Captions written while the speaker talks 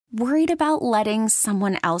Worried about letting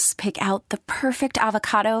someone else pick out the perfect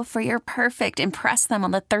avocado for your perfect impress them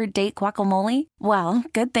on the third date guacamole? Well,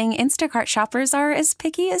 good thing Instacart shoppers are as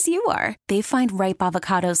picky as you are. They find ripe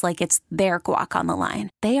avocados like it's their guac on the line.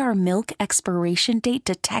 They are milk expiration date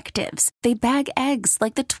detectives. They bag eggs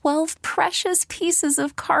like the 12 precious pieces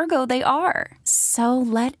of cargo they are. So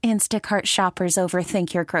let Instacart shoppers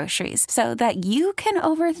overthink your groceries so that you can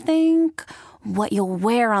overthink what you'll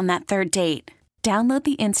wear on that third date. Download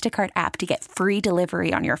the Instacart app to get free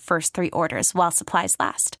delivery on your first 3 orders while supplies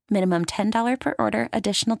last. Minimum $10 per order.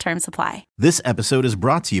 Additional terms apply. This episode is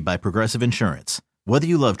brought to you by Progressive Insurance. Whether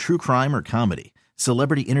you love true crime or comedy,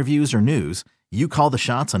 celebrity interviews or news, you call the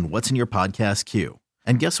shots on what's in your podcast queue.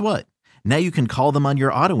 And guess what? Now you can call them on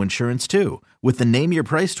your auto insurance too with the Name Your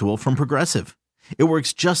Price tool from Progressive. It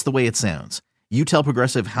works just the way it sounds. You tell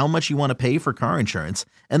Progressive how much you want to pay for car insurance,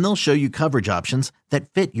 and they'll show you coverage options that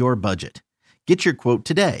fit your budget. Get your quote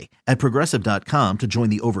today at Progressive.com to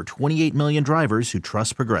join the over 28 million drivers who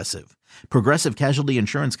trust Progressive. Progressive Casualty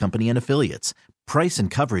Insurance Company and Affiliates. Price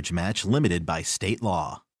and coverage match limited by state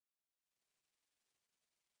law.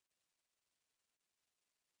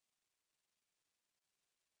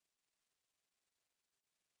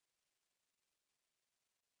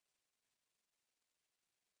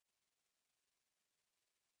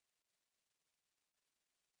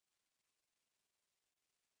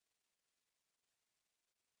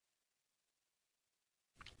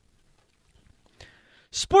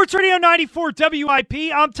 Sports Radio 94 WIP.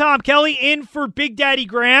 I'm Tom Kelly in for Big Daddy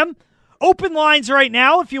Graham. Open lines right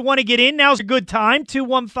now if you want to get in. Now's a good time.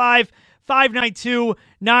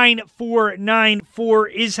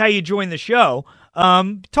 215-592-9494 is how you join the show.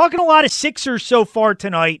 Talking a lot of Sixers so far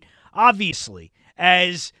tonight, obviously,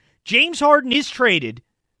 as James Harden is traded,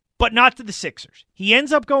 but not to the Sixers. He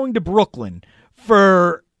ends up going to Brooklyn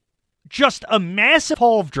for just a massive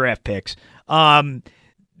haul of draft picks.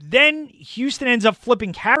 Then Houston ends up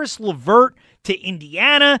flipping Karis LeVert to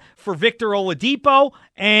Indiana for Victor Oladipo,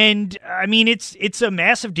 and I mean it's a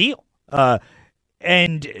massive deal.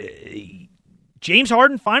 James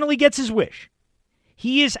Harden finally gets his wish.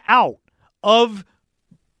 He is out of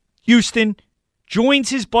Houston, joins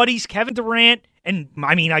his buddies Kevin Durant, and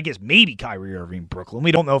I mean I guess maybe Kyrie Irving, Brooklyn.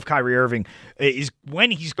 We don't know if Kyrie Irving is when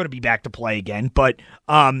he's going to be back to play again, but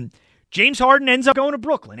James Harden ends up going to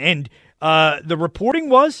Brooklyn, and the reporting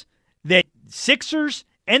was that Sixers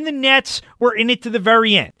and the Nets were in it to the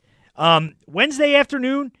very end. Wednesday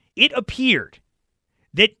afternoon, it appeared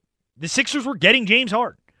that the Sixers were getting James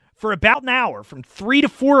Harden. For about an hour, from 3 to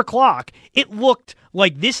 4 o'clock, it looked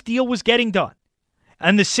like this deal was getting done.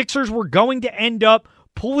 And the Sixers were going to end up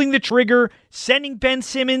pulling the trigger, sending Ben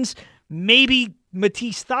Simmons, maybe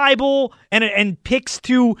Matisse Thybulle, and picks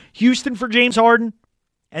to Houston for James Harden.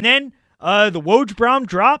 And then the Woj Brown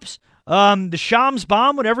drops, the Shams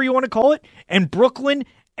bomb, whatever you want to call it, and Brooklyn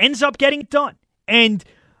ends up getting it done. And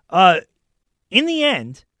in the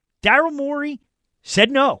end, Daryl Morey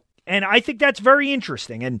said no. And I think that's very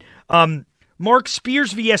interesting. And Mark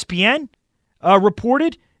Spears of ESPN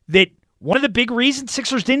reported that one of the big reasons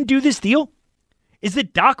Sixers didn't do this deal is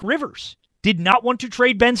that Doc Rivers did not want to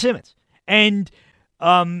trade Ben Simmons. And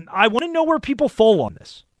I want to know where people fall on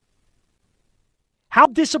this. How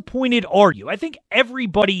disappointed are you? I think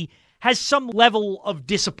everybody has some level of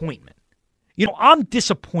disappointment. You know, I'm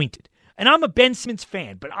disappointed. And I'm a Ben Simmons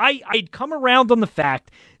fan, but I'd come around on the fact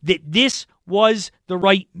that this was the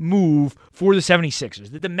right move for the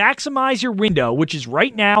 76ers. That to maximize your window, which is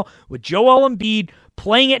right now with Joel Embiid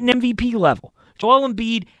playing at an MVP level, Joel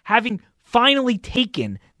Embiid having finally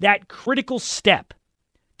taken that critical step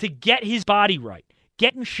to get his body right,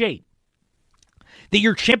 get in shape, that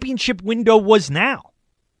your championship window was now,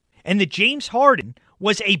 and that James Harden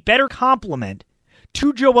was a better complement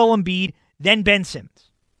to Joel Embiid than Ben Simmons.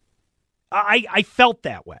 I felt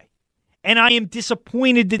that way. And I am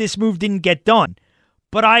disappointed that this move didn't get done.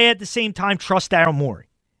 But I, at the same time, trust Daryl Morey.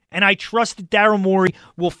 And I trust that Daryl Morey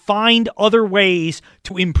will find other ways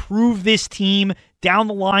to improve this team down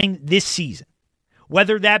the line this season.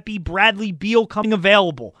 Whether that be Bradley Beal coming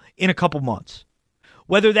available in a couple months.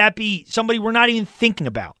 Whether that be somebody we're not even thinking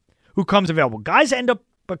about who comes available. Guys end up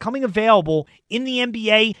becoming available in the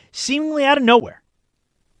NBA seemingly out of nowhere.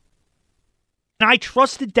 And I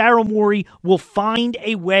trust that Daryl Morey will find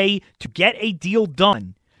a way to get a deal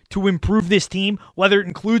done to improve this team, whether it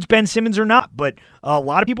includes Ben Simmons or not. But a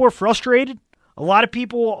lot of people are frustrated. A lot of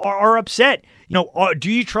people are upset. You know, do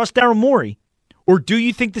you trust Daryl Morey? Or do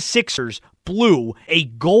you think the Sixers blew a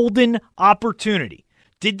golden opportunity?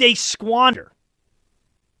 Did they squander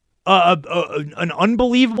an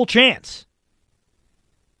unbelievable chance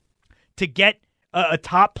to get a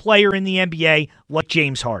top player in the NBA like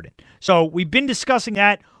James Harden. So we've been discussing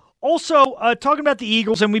that. Also, talking about the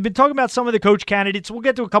Eagles, and we've been talking about some of the coach candidates. We'll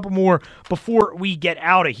get to a couple more before we get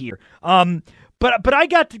out of here. But I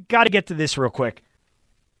got to get to this real quick.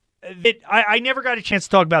 I never got a chance to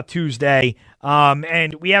talk about Tuesday,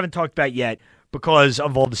 and we haven't talked about it yet because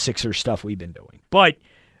of all the Sixers stuff we've been doing. But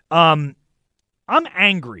I'm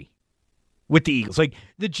angry with the Eagles. Like,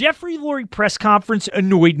 the Jeffrey Lurie press conference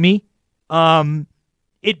annoyed me.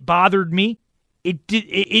 It bothered me.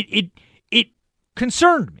 It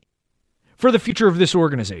concerned me for the future of this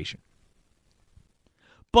organization.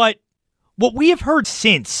 But what we have heard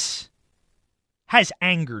since has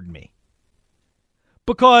angered me.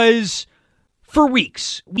 Because for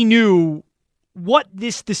weeks, we knew what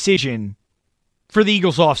this decision for the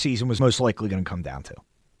Eagles offseason was most likely going to come down to.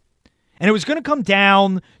 And it was going to come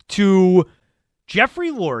down to Jeffrey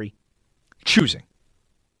Lurie choosing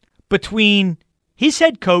between his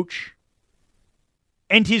head coach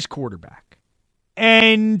and his quarterback.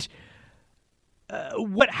 And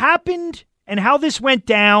what happened and how this went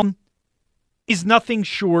down is nothing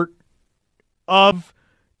short of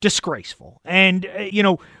disgraceful. And,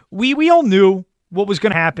 we all knew what was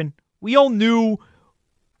going to happen. We all knew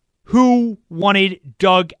who wanted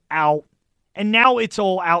Doug out. And now it's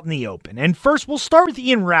all out in the open. And first, we'll start with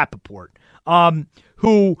Ian Rappaport,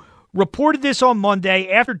 who reported this on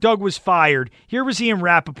Monday after Doug was fired. Here was Ian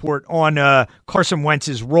Rappaport on Carson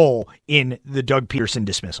Wentz's role in the Doug Peterson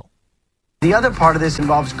dismissal. The other part of this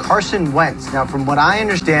involves Carson Wentz. Now, from what I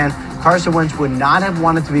understand, Carson Wentz would not have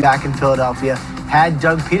wanted to be back in Philadelphia had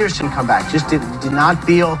Doug Peterson come back. Just did not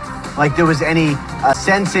feel like there was any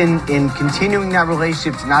sense in continuing that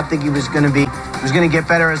relationship, to not think he was going to get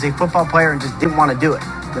better as a football player, and just didn't want to do it.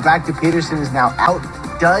 The fact that Peterson is now out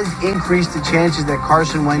does increase the chances that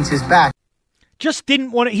Carson Wentz is back. He just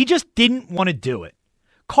didn't want to do it.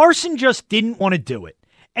 Carson just didn't want to do it.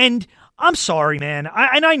 And I'm sorry, man.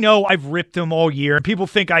 I know I've ripped him all year, and people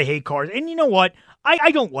think I hate Carson. And you know what?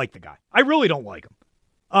 I don't like the guy. I really don't like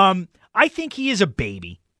him. I think he is a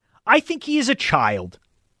baby. I think he is a child.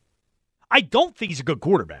 I don't think he's a good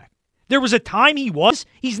quarterback. There was a time he was.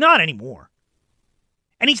 He's not anymore.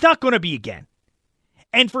 And he's not going to be again.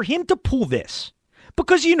 And for him to pull this,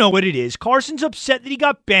 because you know what it is. Carson's upset that he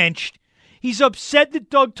got benched. He's upset that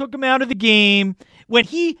Doug took him out of the game when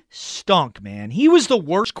he stunk, man. He was the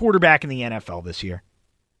worst quarterback in the NFL this year.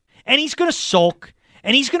 And he's going to sulk,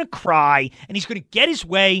 and he's going to cry, and he's going to get his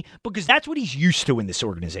way because that's what he's used to in this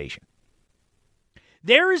organization.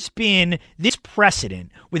 There has been this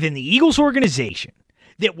precedent within the Eagles organization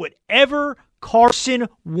that whatever Carson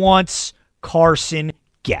wants, Carson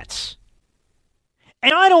gets.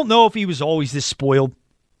 And I don't know if he was always this spoiled.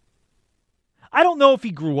 I don't know if he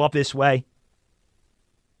grew up this way.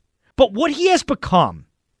 But what he has become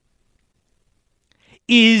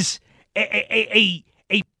is a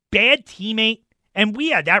bad teammate. And we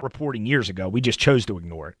had that reporting years ago. We just chose to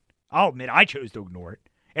ignore it. I'll admit I chose to ignore it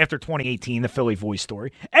after 2018, the Philly Voice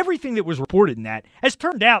story. Everything that was reported in that has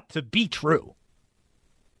turned out to be true.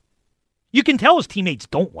 You can tell his teammates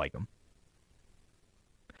don't like him.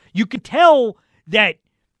 You can tell that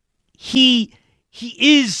he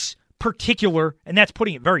is particular, and that's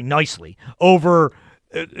putting it very nicely, over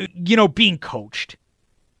being coached.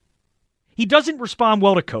 He doesn't respond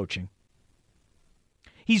well to coaching.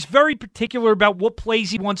 He's very particular about what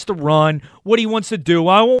plays he wants to run, what he wants to do.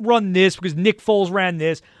 I won't run this because Nick Foles ran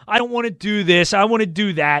this. I don't want to do this. I want to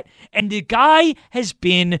do that. And the guy has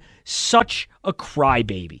been such a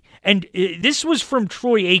crybaby. And this was from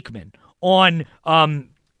Troy Aikman on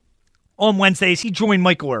Wednesdays. He joined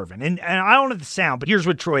Michael Irvin. And I don't have the sound, but here's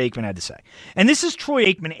what Troy Aikman had to say. And this is Troy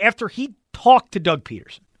Aikman after he talked to Doug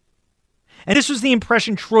Peterson. And this was the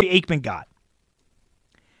impression Troy Aikman got.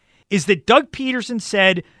 Is that Doug Peterson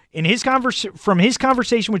said in his from his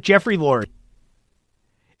conversation with Jeffrey Lurie,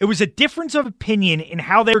 it was a difference of opinion in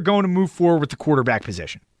how they were going to move forward with the quarterback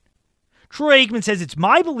position. Troy Aikman says, it's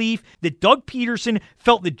my belief that Doug Peterson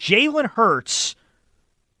felt that Jalen Hurts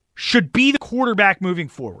should be the quarterback moving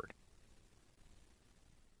forward.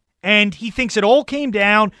 And he thinks it all came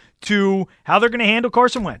down to how they're going to handle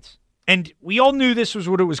Carson Wentz. And we all knew this was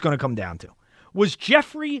what it was going to come down to. Was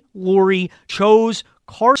Jeffrey Lurie chose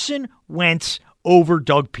Carson Wentz over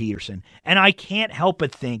Doug Peterson. And I can't help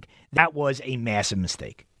but think that was a massive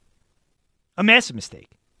mistake. A massive mistake.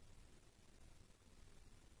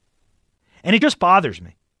 And it just bothers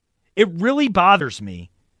me. It really bothers me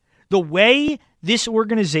the way this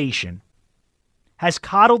organization has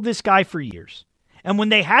coddled this guy for years. And when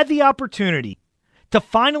they had the opportunity to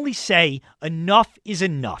finally say enough is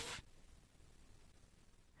enough,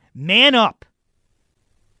 man up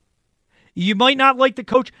You might not like the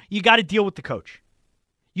coach. You got to deal with the coach.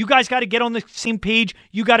 You guys got to get on the same page.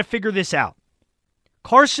 You got to figure this out.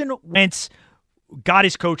 Carson Wentz got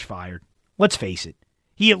his coach fired. Let's face it.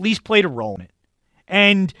 He at least played a role in it.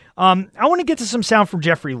 And I want to get to some sound from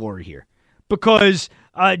Jeffrey Lurie here, because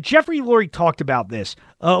Jeffrey Lurie talked about this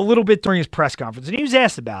a little bit during his press conference, and he was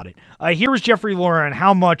asked about it. Here was Jeffrey Lurie on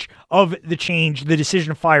how much of the change, the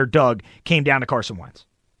decision to fire Doug, came down to Carson Wentz.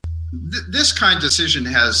 This kind of decision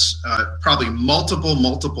has probably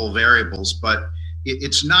multiple variables, but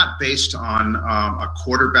it's not based on a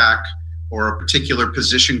quarterback or a particular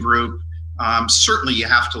position group. Certainly you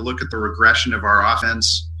have to look at the regression of our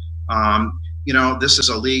offense. This is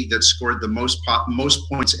a league that scored the most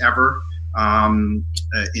points ever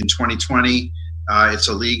in 2020. It's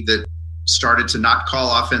a league that started to not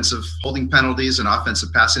call offensive holding penalties and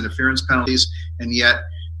offensive pass interference penalties, and yet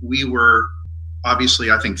we were obviously,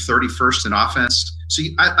 I think, 31st in offense. So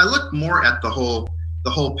I look more at the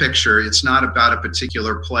whole picture. It's not about a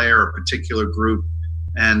particular player or a particular group,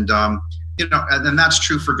 and and that's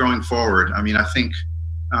true for going forward. I mean, I think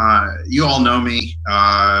you all know me.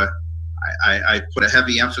 I put a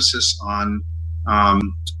heavy emphasis on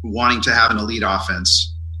wanting to have an elite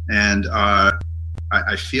offense, and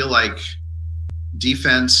I feel like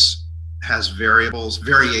defense has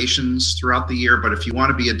variations throughout the year. But if you want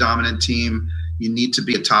to be a dominant team, you need to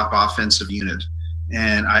be a top offensive unit.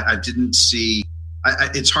 And I didn't see.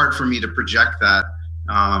 It's hard for me to project that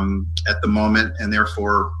at the moment, and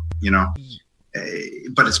therefore,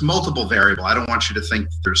 but it's multiple variable. I don't want you to think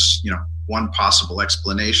there's one possible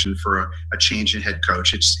explanation for a change in head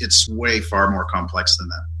coach. It's way far more complex than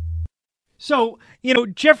that. So,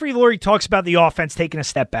 Jeffrey Lurie talks about the offense taking a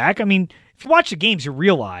step back. I mean, if you watch the games, you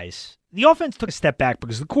realize the offense took a step back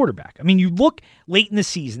because of the quarterback. I mean, you look late in the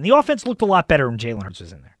season, the offense looked a lot better when Jalen Hurts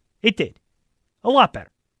was in there. It did. A lot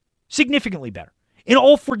better. Significantly better. In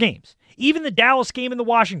all 4 games. Even the Dallas game and the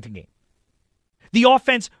Washington game. The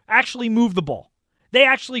offense actually moved the ball. They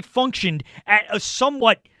actually functioned at a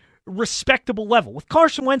somewhat respectable level. With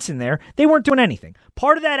Carson Wentz in there, they weren't doing anything.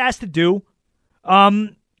 Part of that has to do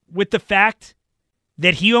with the fact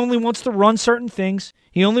that he only wants to run certain things.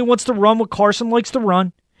 He only wants to run what Carson likes to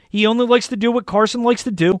run. He only likes to do what Carson likes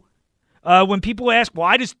to do. When people ask,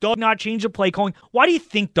 why does Doug not change the play calling? Why do you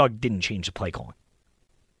think Doug didn't change the play calling?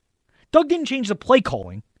 Doug didn't change the play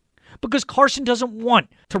calling because Carson doesn't want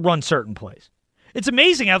to run certain plays. It's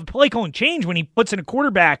amazing how the play calling changed when he puts in a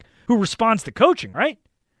quarterback who responds to coaching, right?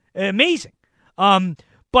 Amazing.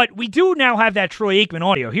 But we do now have that Troy Aikman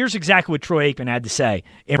audio. Here's exactly what Troy Aikman had to say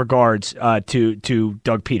in regards to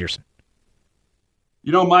Doug Peterson.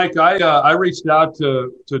 Mike, I reached out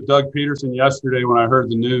to Doug Peterson yesterday when I heard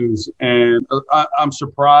the news, and I'm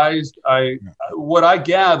surprised. What I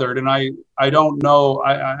gathered, and I don't know,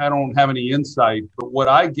 I don't have any insight, but what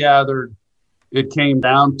I gathered it came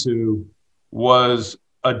down to was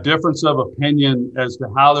a difference of opinion as to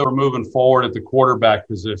how they were moving forward at the quarterback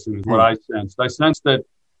position is what I sensed. I sensed that,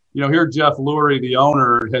 here Jeff Lurie, the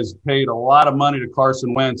owner, has paid a lot of money to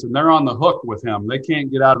Carson Wentz, and they're on the hook with him. They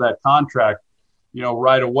can't get out of that contract,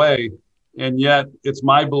 right away. And yet it's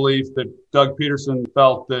my belief that Doug Peterson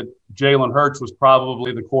felt that Jalen Hurts was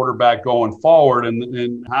probably the quarterback going forward.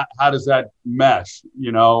 And how does that mesh,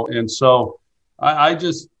 And so I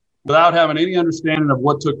just, without having any understanding of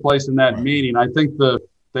what took place in that meeting, I think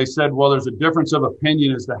they said, well, there's a difference of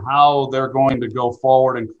opinion as to how they're going to go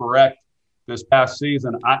forward and correct this past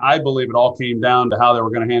season. I believe it all came down to how they were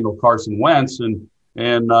going to handle Carson Wentz, and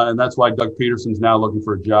that's why Doug Peterson's now looking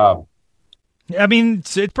for a job. I mean,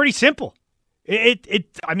 it's pretty simple.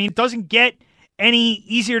 It doesn't get any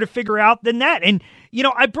easier to figure out than that. And,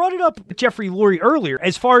 I brought it up with Jeffrey Lurie earlier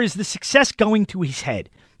as far as the success going to his head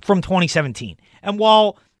from 2017. And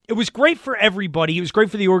while it was great for everybody, it was great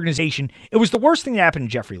for the organization, it was the worst thing that happened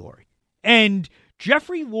to Jeffrey Lurie. And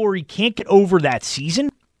Jeffrey Lurie can't get over that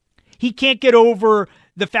season. He can't get over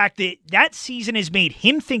the fact that that season has made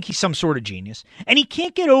him think he's some sort of genius. And he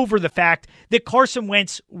can't get over the fact that Carson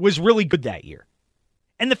Wentz was really good that year.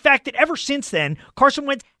 And the fact that ever since then, Carson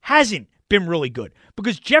Wentz hasn't been really good.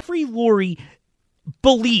 Because Jeffrey Lurie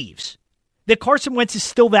believes that Carson Wentz is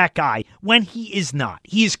still that guy when he is not.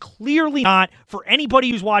 He is clearly not, for anybody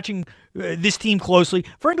who's watching this team closely,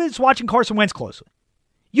 for anybody that's watching Carson Wentz closely.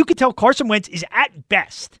 You can tell Carson Wentz is at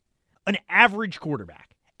best an average quarterback.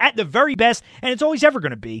 At the very best, and it's always ever going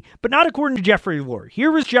to be, but not according to Jeffrey Lurie.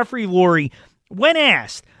 Here was Jeffrey Lurie when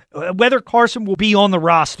asked whether Carson will be on the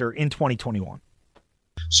roster in 2021.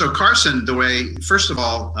 So Carson, first of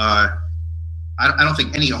all, I don't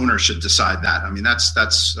think any owner should decide that. I mean, that's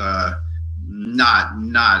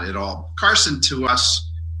not at all. Carson, to us,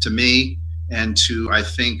 to me and to, I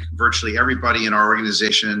think, virtually everybody in our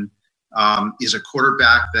organization, is a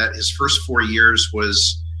quarterback that his first 4 years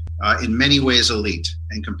was in many ways elite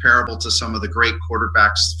and comparable to some of the great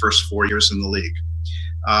quarterbacks first 4 years in the league.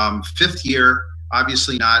 Fifth year,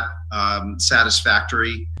 obviously not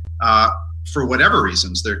satisfactory for whatever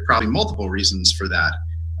reasons. There are probably multiple reasons for that.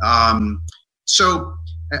 So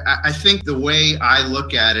I think the way I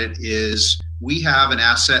look at it is we have an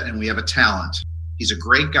asset and we have a talent. He's a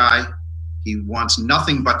great guy. He wants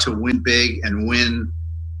nothing but to win big and win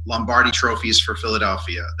Lombardi trophies for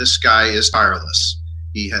Philadelphia. This guy is tireless.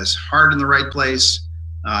 He has heart in the right place.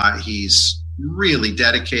 He's really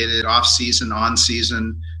dedicated off season, on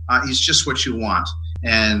season. He's just what you want.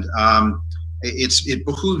 And it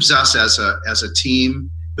behooves us as a team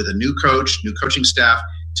with a new coach, new coaching staff,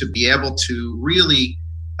 to be able to really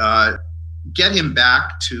get him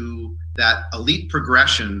back to that elite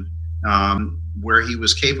progression where he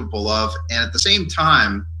was capable of, and at the same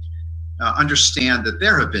time understand that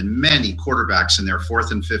there have been many quarterbacks in their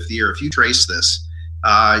fourth and fifth year. If you trace this,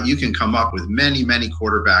 you can come up with many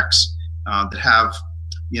quarterbacks that have,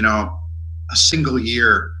 a single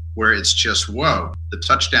year where it's just, whoa, the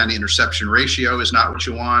touchdown to interception ratio is not what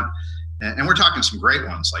you want. And we're talking some great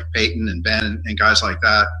ones like Peyton and Ben and guys like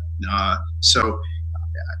that. So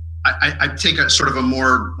I take a sort of a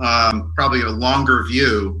more, probably a longer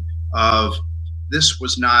view of this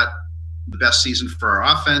was not the best season for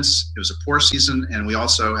our offense. It was a poor season, and we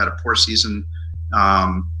also had a poor season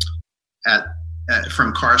from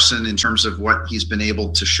Carson in terms of what he's been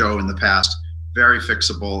able to show in the past. Very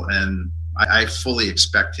fixable, and I fully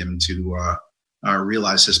expect him to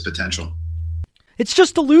realize his potential. It's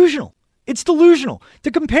just delusional. It's delusional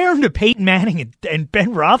to compare him to Peyton Manning and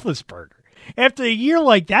Ben Roethlisberger after a year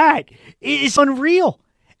like that is unreal.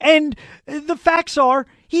 And the facts are,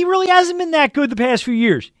 he really hasn't been that good the past few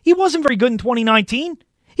years. He wasn't very good in 2019.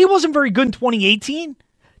 He wasn't very good in 2018.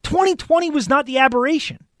 2020 was not the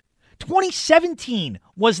aberration. 2017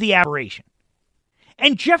 was the aberration.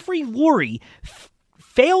 And Jeffrey Lurie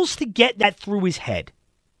fails to get that through his head.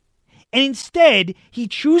 And instead, he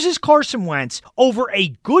chooses Carson Wentz over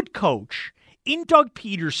a good coach in Doug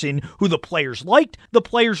Peterson, who the players liked, the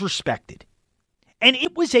players respected. And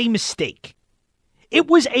it was a mistake. It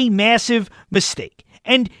was a massive mistake.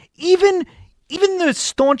 And even the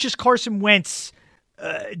staunchest Carson Wentz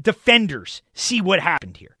defenders see what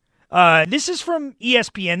happened here. This is from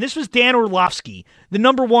ESPN. This was Dan Orlovsky, the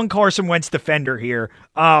number one Carson Wentz defender here,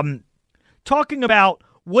 talking about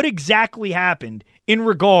what exactly happened in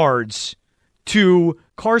regards to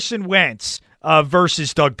Carson Wentz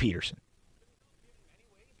versus Doug Peterson.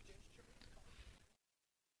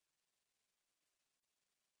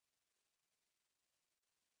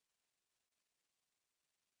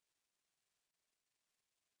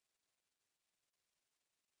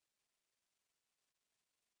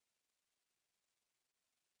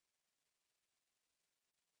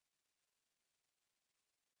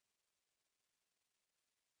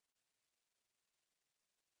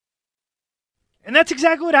 And that's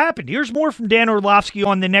exactly what happened. Here's more from Dan Orlovsky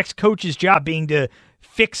on the next coach's job being to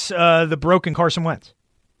fix the broken Carson Wentz.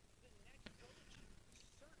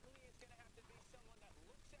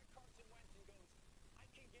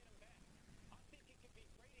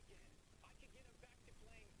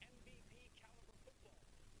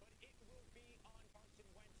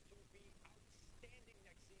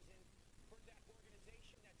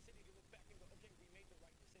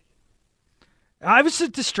 I was so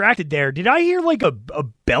distracted there. Did I hear like a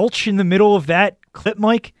belch in the middle of that clip,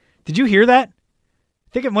 Mike? Did you hear that? I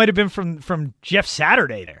think it might have been from Jeff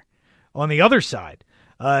Saturday there on the other side.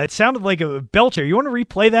 It sounded like a belcher. You want to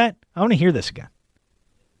replay that? I want to hear this again.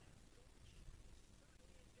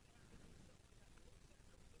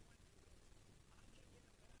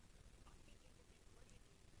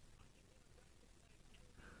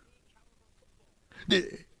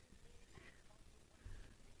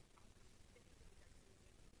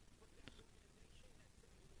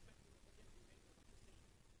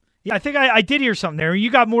 Yeah, I think I did hear something there.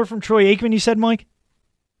 You got more from Troy Aikman, you said, Mike?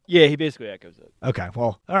 Yeah, he basically echoes it. Okay,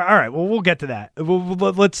 well, all right. Well, we'll get to that.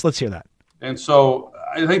 Let's hear that. And so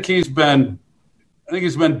I think he's been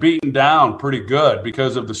beaten down pretty good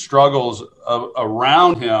because of the struggles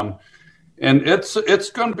around him. And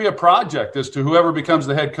it's going to be a project as to whoever becomes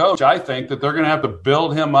the head coach. I think that they're going to have to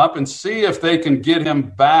build him up and see if they can get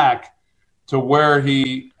him back to where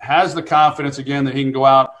he has the confidence again that he can go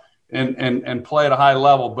out and play at a high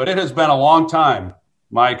level. But it has been a long time,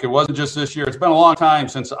 Mike. It wasn't just this year. It's been a long time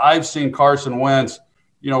since I've seen Carson Wentz,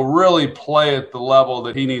 really play at the level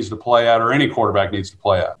that he needs to play at or any quarterback needs to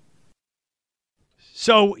play at.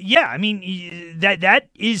 So yeah, I mean that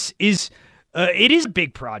is it is a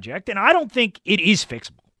big project, and I don't think it is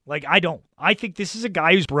fixable. Like I don't. I think this is a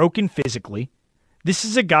guy who's broken physically. This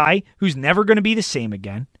is a guy who's never going to be the same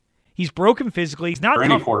again. He's broken physically. He's not For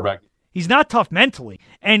any tough. quarterback. He's not tough mentally.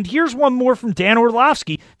 And here's one more from Dan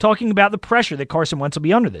Orlovsky talking about the pressure that Carson Wentz will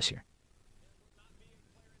be under this year.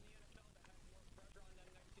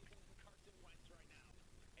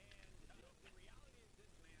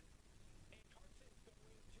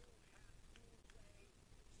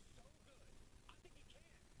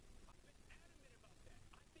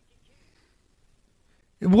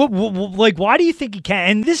 Like, why do you think he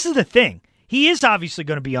can? And this is the thing. He is obviously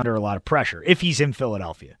going to be under a lot of pressure if he's in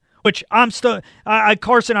Philadelphia, which I'm still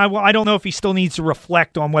Carson, I don't know if he still needs to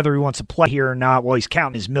reflect on whether he wants to play here or not. Well, he's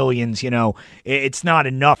counting his millions. It's not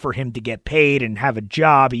enough for him to get paid and have a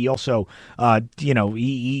job. He also,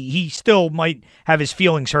 he still might have his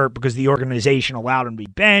feelings hurt because the organization allowed him to be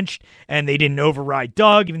benched and they didn't override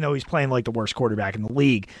Doug, even though he's playing like the worst quarterback in the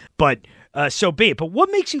league. But so be it. But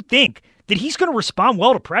what makes you think that he's going to respond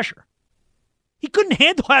well to pressure? He couldn't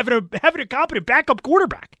handle having a competent backup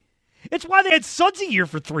quarterback. It's why they had Sudsy here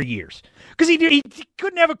for 3 years. Because he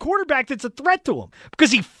couldn't have a quarterback that's a threat to him.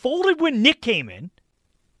 Because he folded when Nick came in.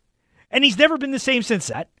 And he's never been the same since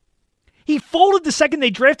that. He folded the second they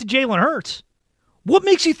drafted Jalen Hurts. What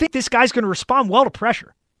makes you think this guy's going to respond well to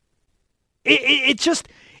pressure?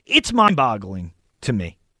 It's mind-boggling to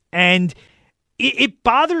me. And it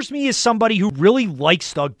bothers me as somebody who really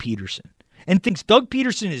likes Doug Peterson and thinks Doug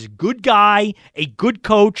Peterson is a good guy, a good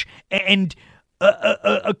coach, and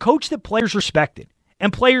a coach that players respected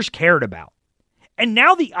and players cared about. And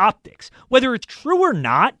now the optics, whether it's true or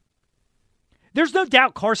not, there's no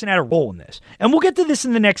doubt Carson had a role in this. And we'll get to this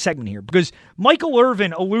in the next segment here because Michael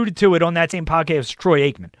Irvin alluded to it on that same podcast as Troy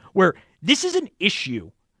Aikman, where this is an issue.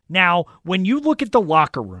 Now, when you look at the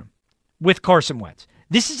locker room with Carson Wentz,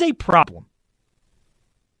 this is a problem.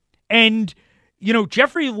 And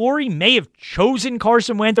Jeffrey Lurie may have chosen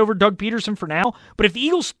Carson Wentz over Doug Peterson for now, but if the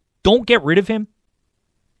Eagles don't get rid of him,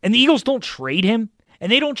 and the Eagles don't trade him,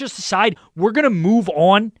 and they don't just decide we're going to move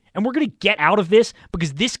on and we're going to get out of this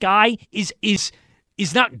because this guy is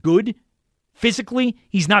not good physically,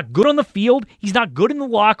 he's not good on the field, he's not good in the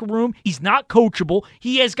locker room, he's not coachable,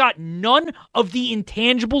 he has got none of the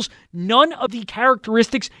intangibles, none of the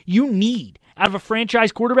characteristics you need out of a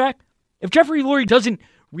franchise quarterback. If Jeffrey Lurie doesn't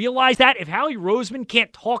realize that, if Howie Roseman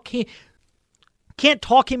can't talk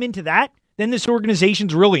him into that, then this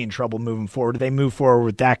organization's really in trouble moving forward. They move forward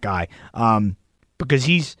with that guy because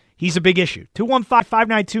he's a big issue.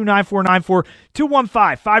 215-592-9494,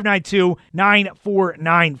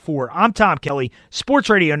 215-592-9494. I'm Tom Kelly, Sports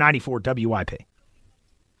Radio 94 WIP.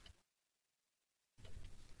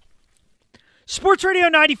 Sports Radio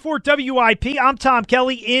 94 WIP. I'm Tom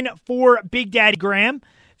Kelly in for Big Daddy Graham.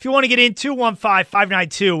 If you want to get in,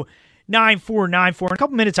 215-592-9494. In a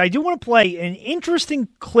couple minutes, I do want to play an interesting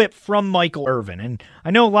clip from Michael Irvin. And I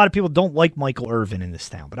know a lot of people don't like Michael Irvin in this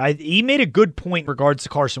town, but he made a good point in regards to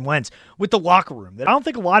Carson Wentz with the locker room that I don't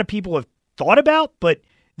think a lot of people have thought about, but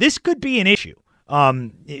this could be an issue.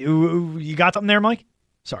 You got something there, Mike?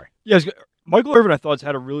 Sorry. Yes, Michael Irvin, I thought, has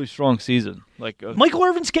had a really strong season. Michael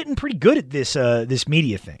Irvin's getting pretty good at this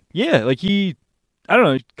media thing. Yeah, I don't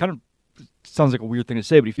know, it kind of sounds like a weird thing to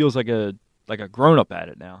say, but he feels like a grown-up at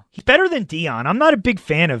it now. He's better than Dion. I'm not a big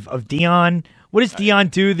fan of Dion. What does Dion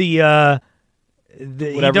do? He does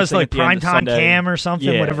like primetime cam or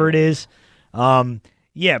something, whatever it is. But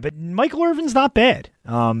Michael Irvin's not bad.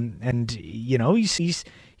 And he's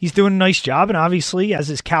doing a nice job, and obviously has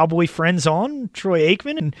his Cowboy friends on, Troy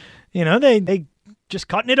Aikman, and they just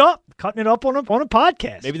cutting it up on a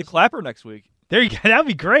podcast. Maybe the Clapper next week. There you go. That'd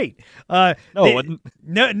be great. No, it wouldn't.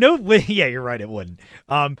 No. Yeah, you're right. It wouldn't.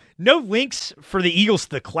 No links for the Eagles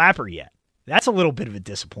to the Clapper yet. That's a little bit of a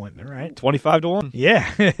disappointment, right? 25-1. Yeah.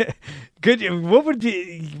 Good. What would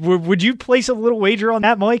you place a little wager on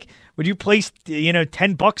that, Mike? Would you place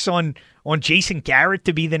 $10 on Jason Garrett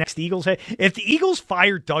to be the next Eagles head? If the Eagles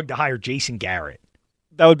fired Doug to hire Jason Garrett,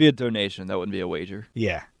 that would be a donation. That wouldn't be a wager.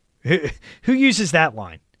 Yeah. Who uses that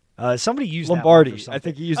line? Somebody used Lombardi. That I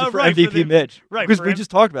think he used it for MVP Mitch. Right. Because we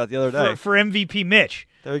just talked about it the other day. For MVP Mitch.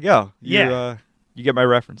 There you go. Yeah. You get my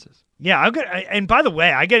references. Yeah. And by the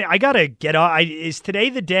way, I got to get on. Is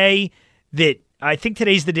today the day that I think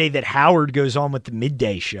today's the day that Howard goes on with the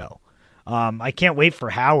midday show. I can't wait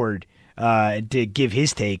for Howard to give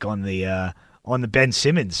his take on the Ben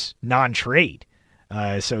Simmons non-trade,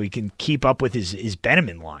 so he can keep up with his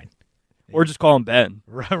Benjamin line. Or just call him Ben.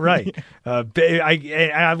 Right.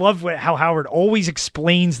 I love how Howard always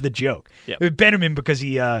explains the joke. Yep. Benjamin because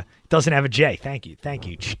he doesn't have a J. Thank you,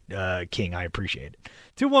 King. I appreciate it.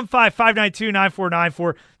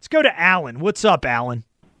 215-592-9494. Let's go to Alan. What's up, Alan?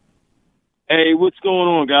 Hey, what's going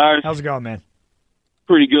on, guys? How's it going, man?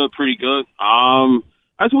 Pretty good. I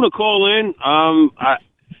just want to call in.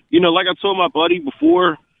 Like I told my buddy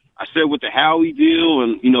before, I said with the Howie deal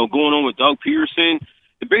and, going on with Doug Peterson,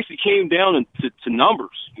 it basically came down to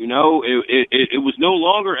numbers. It was no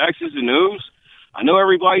longer X's and O's. I know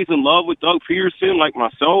everybody's in love with Doug Peterson, like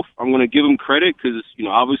myself. I'm going to give him credit because,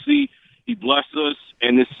 obviously he blessed us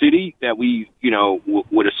in this city that we,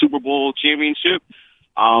 with a Super Bowl championship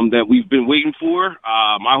that we've been waiting for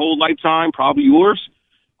my whole lifetime, probably yours.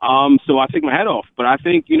 So I take my hat off. But I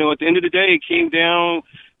think, at the end of the day, it came down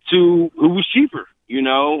to who was cheaper,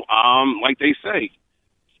 like they say,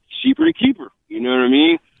 cheaper to keeper. You know what I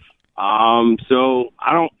mean? So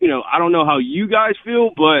I don't know how you guys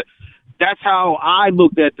feel, but that's how I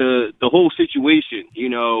looked at the whole situation,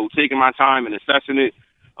 taking my time and assessing it.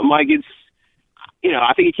 I'm like,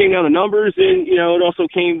 I think it came down to numbers and, it also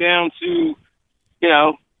came down to,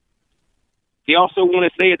 they also want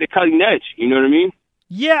to stay at the cutting edge. You know what I mean?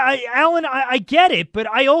 Yeah, Alan, I get it, but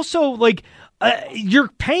I also, you're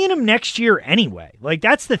paying him next year anyway.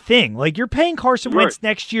 That's the thing. You're paying Carson Wentz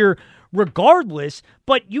next year regardless,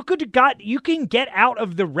 but you can get out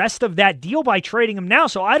of the rest of that deal by trading him now.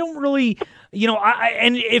 So I don't really,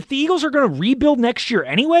 and if the Eagles are going to rebuild next year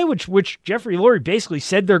anyway, which Jeffrey Lurie basically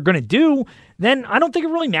said they're going to do, then I don't think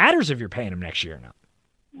it really matters if you're paying him next year or not.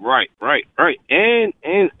 Right.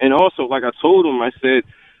 And also, like I told him, I said,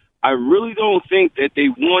 I really don't think that they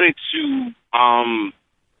wanted to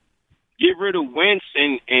get rid of Wentz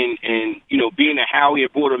and being a Howie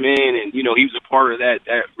had brought him in and, he was a part of that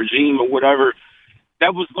regime or whatever.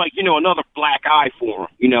 That was another black eye for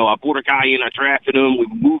him. I brought a guy in, I drafted him, we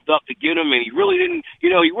moved up to get him, and he really didn't,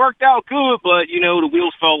 he worked out good, but, the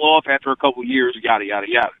wheels fell off after a couple of years, yada, yada,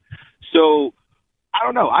 yada. So, I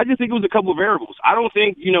don't know. I just think it was a couple of variables. I don't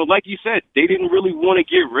think, like you said, they didn't really want to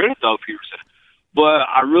get rid of Doug Peterson. But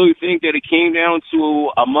I really think that it came down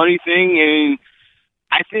to a money thing, and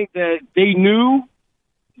I think that they knew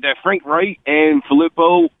that Frank Wright and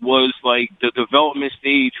Filippo was the development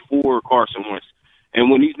stage for Carson Wentz.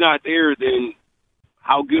 And when he's not there, then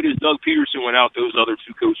how good is Doug Peterson without those other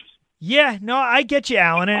two coaches? Yeah, no, I get you,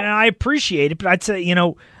 Alan, and I appreciate it. But I'd say,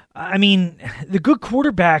 the good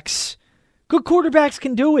quarterbacks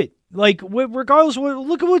can do it. Regardless,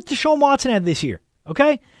 look at what Deshaun Watson had this year,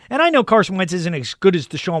 okay? And I know Carson Wentz isn't as good as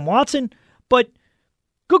Deshaun Watson, but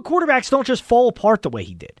good quarterbacks don't just fall apart the way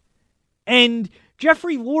he did. And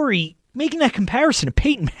Jeffrey Lurie making that comparison to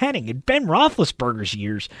Peyton Manning and Ben Roethlisberger's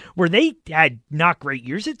years, where they had not great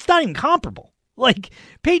years, it's not even comparable.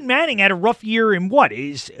 Peyton Manning had a rough year in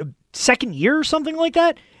his second year or something like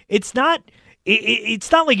that. It's not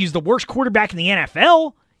like he's the worst quarterback in the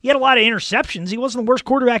NFL. He had a lot of interceptions. He wasn't the worst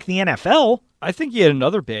quarterback in the NFL. I think he had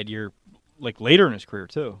another bad year later in his career,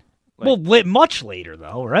 too. Much later,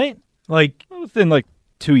 though, right? Within,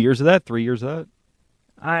 2 years of that, 3 years of that.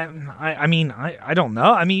 I don't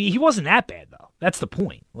know. He wasn't that bad, though. That's the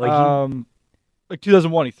point.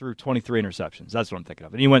 2001, he threw 23 interceptions. That's what I'm thinking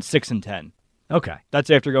of. And he went 6-10. Okay. That's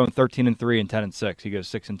after going 13-3 and 10-6. He goes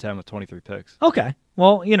 6-10 with 23 picks. Okay.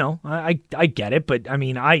 Well, I get it, but,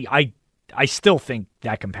 I still think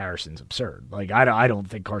that comparison's absurd. I don't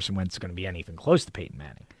think Carson Wentz is going to be anything close to Peyton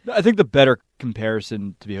Manning. I think the better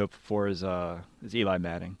comparison to be hoped for is Eli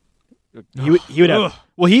Manning. He would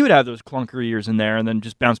have those clunker years in there and then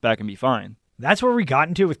just bounce back and be fine. That's where we got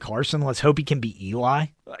into with Carson. Let's hope he can be Eli.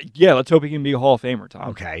 Yeah, let's hope he can be a Hall of Famer, Tom.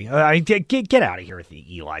 Okay. Get out of here with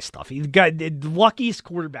the Eli stuff. He's got the luckiest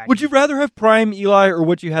quarterback. Would you rather have prime Eli or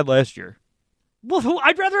what you had last year? Well,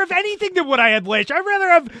 I'd rather have anything than what I had last year.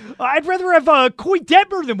 I'd rather have Coy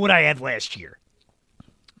Detmer than what I had last year.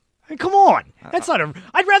 Come on, that's not a.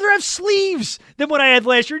 I'd rather have sleeves than what I had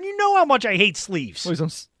last year. And you know how much I hate sleeves.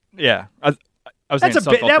 Yeah, I was.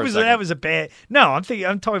 That was a bad. No, I'm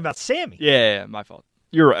talking about Sammy. Yeah, my fault.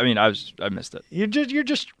 You're right. I missed it. You're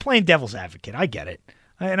just playing devil's advocate. I get it,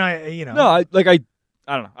 and No, I don't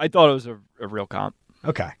know. I thought it was a real comp.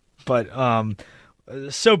 Okay, but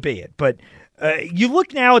so be it. But. You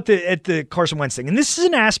look now at the Carson Wentz thing, and this is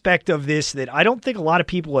an aspect of this that I don't think a lot of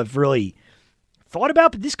people have really thought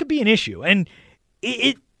about, but this could be an issue. And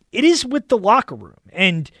it is with the locker room.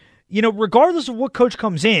 And, regardless of what coach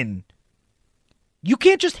comes in, you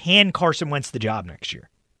can't just hand Carson Wentz the job next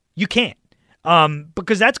year. You can't.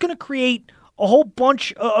 Because that's going to create a whole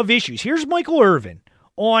bunch of issues. Here's Michael Irvin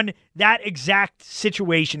on that exact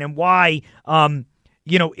situation and why,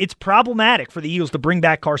 it's problematic for the Eagles to bring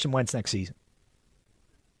back Carson Wentz next season.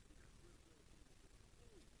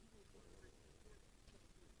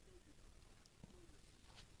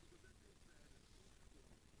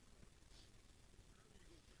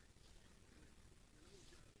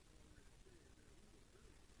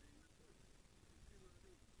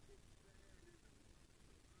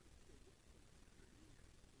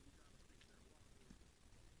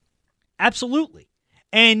 Absolutely.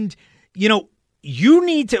 And, you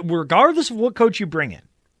need to, regardless of what coach you bring in,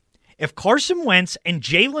 if Carson Wentz and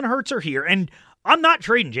Jalen Hurts are here, and I'm not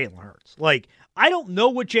trading Jalen Hurts. Like, I don't know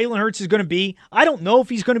what Jalen Hurts is going to be. I don't know if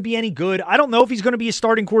he's going to be any good. I don't know if he's going to be a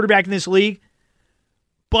starting quarterback in this league.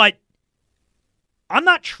 But I'm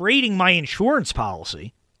not trading my insurance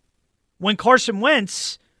policy when Carson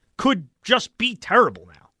Wentz could just be terrible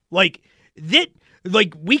now. Like,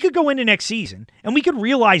 we could go into next season and we could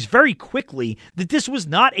realize very quickly that this was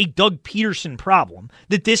not a Doug Peterson problem,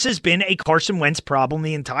 that this has been a Carson Wentz problem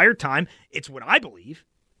the entire time. It's what I believe.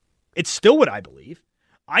 It's still what I believe.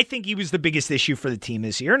 I think he was the biggest issue for the team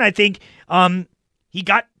this year, and I think he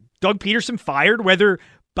got Doug Peterson fired, whether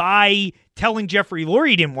by telling Jeffrey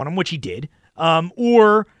Lurie he didn't want him, which he did,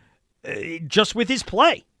 or just with his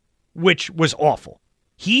play, which was awful.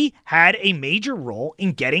 He had a major role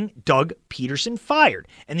in getting Doug Peterson fired,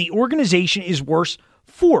 and the organization is worse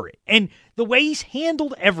for it. And the way he's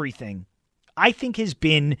handled everything, I think, has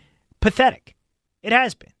been pathetic. It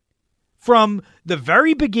has been. From the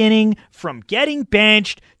very beginning, from getting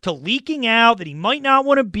benched to leaking out that he might not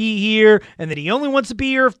want to be here and that he only wants to be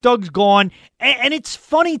here if Doug's gone. And it's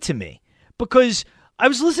funny to me because I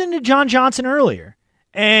was listening to John Johnson earlier.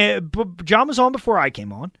 John was on before I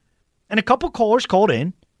came on. And a couple callers called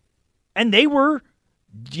in, and they were,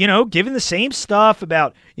 giving the same stuff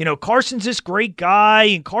about, Carson's this great guy,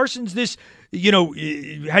 and Carson's this,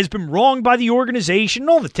 has been wronged by the organization, and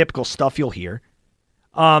all the typical stuff you'll hear.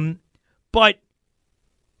 But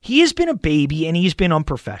he has been a baby, and he's been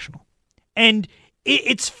unprofessional. And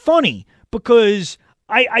it's funny because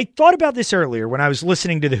I thought about this earlier when I was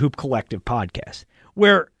listening to the Hoop Collective podcast,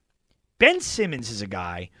 where Ben Simmons is a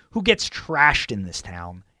guy who gets trashed in this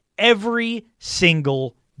town every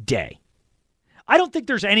single day. I don't think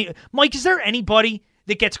there's any... Mike, is there anybody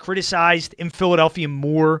that gets criticized in Philadelphia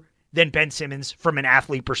more than Ben Simmons from an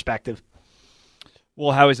athlete perspective?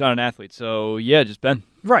 Well, Howie's not an athlete, so yeah, just Ben.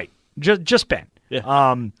 Right. Just Ben. Yeah.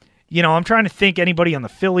 I'm trying to think anybody on the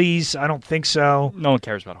Phillies. I don't think so. No one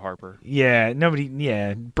cares about Harper. Yeah, nobody...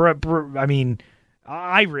 Yeah.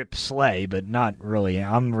 I rip Slay, but not really.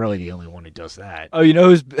 I'm really the only one who does that. Oh,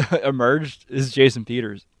 who's emerged is Jason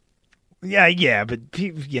Peters. Yeah, but,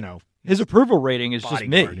 his approval rating is just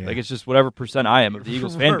me. Yeah. Like, it's just whatever percent I am of the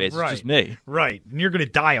Eagles fan base. Right. It's just me. Right. And you're going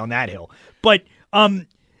to die on that hill. But,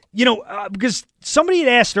 because somebody had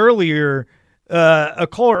asked earlier, a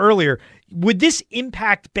caller earlier, would this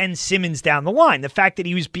impact Ben Simmons down the line, the fact that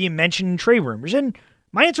he was being mentioned in trade rumors? And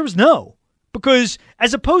my answer was no. Because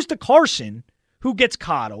as opposed to Carson, who gets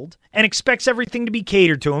coddled and expects everything to be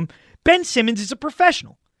catered to him, Ben Simmons is a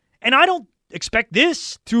professional. And I don't expect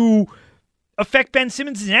this to affect Ben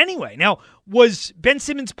Simmons in any way. Now, was Ben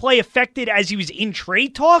Simmons' play affected as he was in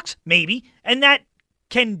trade talks? Maybe. And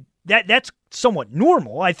that's somewhat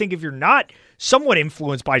normal. I think if you're not somewhat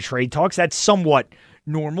influenced by trade talks, that's somewhat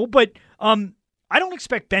normal. But I don't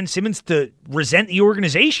expect Ben Simmons to resent the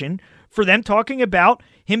organization for them talking about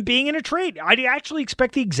him being in a trade. I actually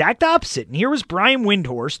expect the exact opposite. And here was Brian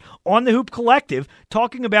Windhorst on the Hoop Collective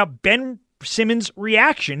talking about Ben Simmons'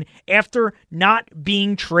 reaction after not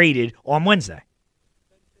being traded on Wednesday.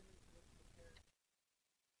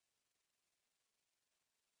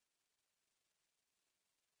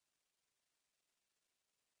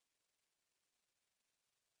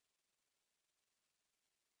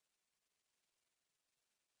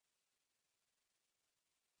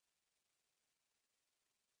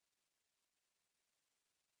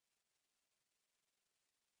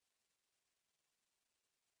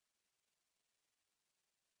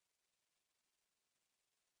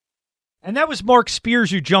 And that was Mark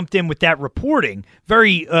Spears who jumped in with that reporting.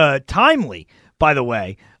 Very timely, by the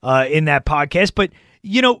way, in that podcast. But,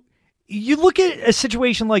 you look at a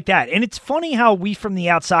situation like that, and it's funny how we from the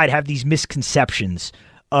outside have these misconceptions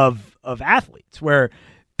of athletes, where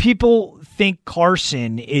people think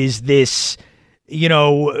Carson is this,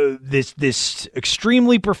 this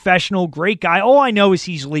extremely professional, great guy. All I know is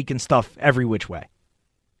he's leaking stuff every which way.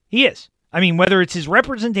 He is. I mean, whether it's his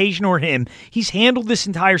representation or him, he's handled this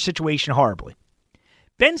entire situation horribly.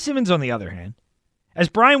 Ben Simmons, on the other hand, as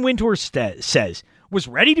Brian Windhorst says, was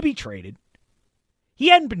ready to be traded. He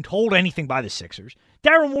hadn't been told anything by the Sixers.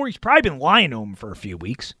 Daryl Morey's probably been lying to him for a few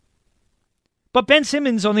weeks. But Ben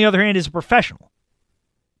Simmons, on the other hand, is a professional.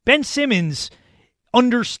 Ben Simmons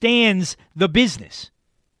understands the business.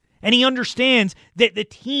 And he understands that the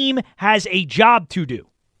team has a job to do.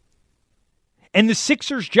 And the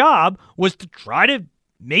Sixers' job was to try to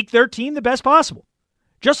make their team the best possible.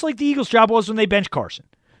 Just like the Eagles' job was when they benched Carson.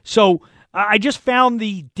 So I just found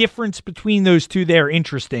the difference between those two there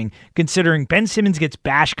interesting, considering Ben Simmons gets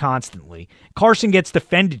bashed constantly. Carson gets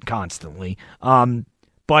defended constantly.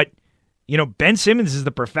 But, Ben Simmons is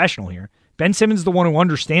the professional here. Ben Simmons is the one who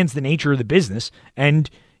understands the nature of the business. And,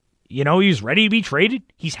 he's ready to be traded.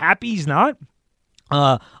 He's happy he's not.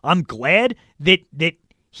 I'm glad that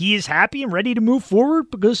he is happy and ready to move forward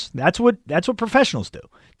because that's what professionals do.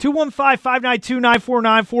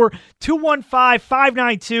 215-592-9494,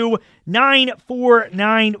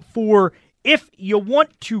 215-592-9494 if you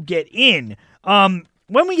want to get in. When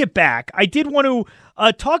we get back, I did want to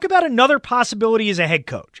talk about another possibility as a head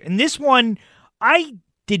coach. And this one I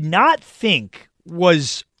did not think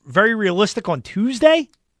was very realistic on Tuesday,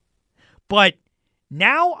 but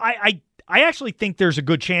now I actually think there's a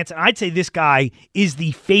good chance, and I'd say this guy is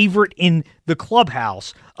the favorite in the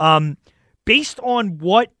clubhouse. Based on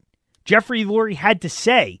what Jeffrey Lurie had to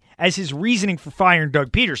say as his reasoning for firing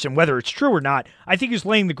Doug Peterson, whether it's true or not, I think he's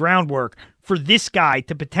laying the groundwork for this guy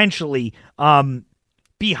to potentially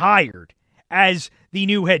be hired as the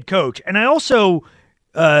new head coach. And I also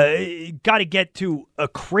got to get to a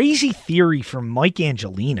crazy theory from Mike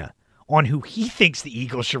Angelina on who he thinks the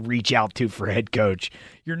Eagles should reach out to for head coach.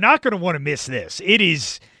 You're not going to want to miss this. It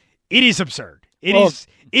is absurd. It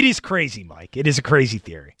is crazy, Mike. It is a crazy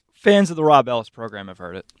theory. Fans of the Rob Ellis program have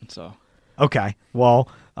heard it. So okay.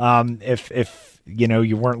 Well, if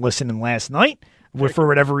you weren't listening last night, for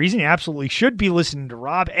whatever reason, you absolutely should be listening to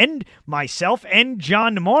Rob and myself and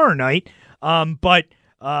John tomorrow night. But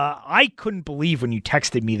I couldn't believe when you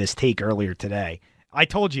texted me this take earlier today. I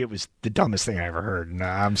told you it was the dumbest thing I ever heard, and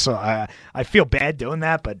I feel bad doing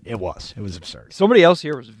that, but it was absurd. Somebody else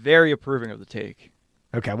here was very approving of the take.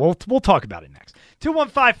 Okay, well, we'll talk about it next.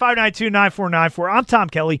 215-592-9494. I'm Tom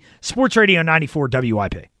Kelly, Sports Radio 94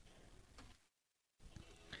 WIP.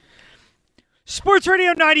 Sports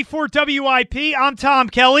Radio 94 WIP. I'm Tom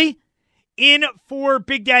Kelly, in for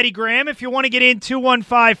Big Daddy Graham. If you want to get in,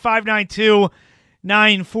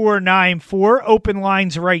 215-592-9494. Open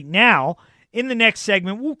lines right now. In the next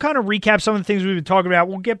segment, we'll kind of recap some of the things we've been talking about.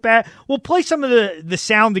 We'll get back. We'll play some of the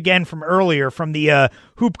sound again from earlier from the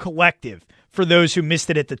Hoop Collective for those who missed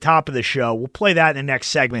it at the top of the show. We'll play that in the next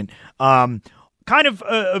segment. Brian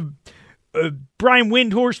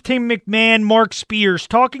Windhorst, Tim McMahon, Mark Spears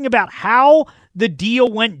talking about how the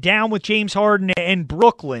deal went down with James Harden and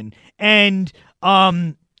Brooklyn and,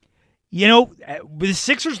 the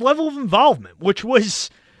Sixers' level of involvement, which was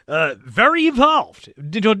very involved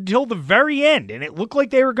until the very end, and it looked like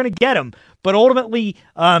they were going to get him, but ultimately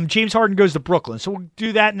James Harden goes to Brooklyn. So we'll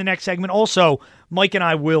do that in the next segment. Also, Mike and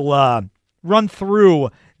I will run through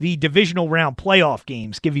the divisional round playoff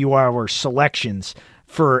games, give you our selections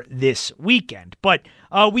for this weekend. But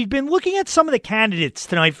we've been looking at some of the candidates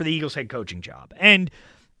tonight for the Eagles head coaching job, and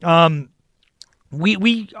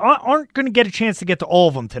we aren't going to get a chance to get to all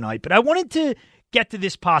of them tonight, but I wanted to get to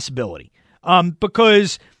this possibility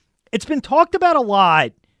because it's been talked about a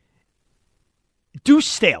lot, Deuce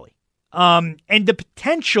Staley, and the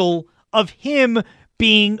potential of him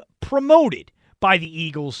being promoted by the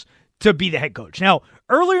Eagles to be the head coach. Now,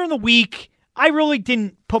 earlier in the week, I really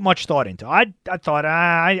didn't put much thought into it. I thought,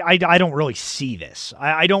 I don't really see this.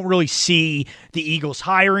 I don't really see the Eagles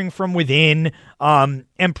hiring from within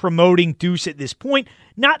and promoting Deuce at this point.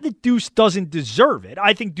 Not that Deuce doesn't deserve it.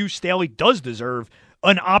 I think Deuce Staley does deserve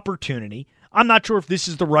an opportunity. I'm not sure if this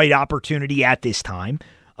is the right opportunity at this time.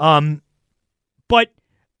 But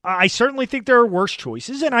I certainly think there are worse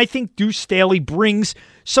choices, and I think Deuce Staley brings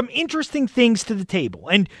some interesting things to the table.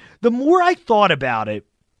 And the more I thought about it,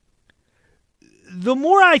 the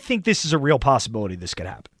more I think this is a real possibility this could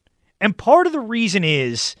happen. And part of the reason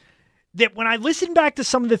is that when I listen back to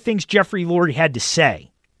some of the things Jeffrey Lurie had to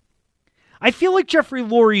say, I feel like Jeffrey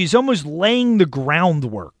Lurie is almost laying the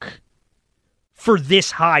groundwork for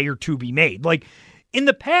this hire to be made. Like, in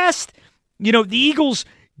the past, the Eagles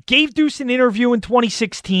gave Deuce an interview in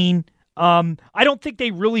 2016. I don't think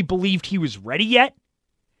they really believed he was ready yet.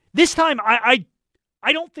 This time, I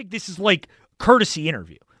don't think this is like a courtesy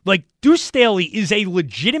interview. Like, Deuce Staley is a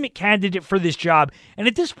legitimate candidate for this job, and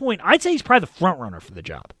at this point, I'd say he's probably the front runner for the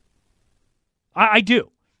job. I do.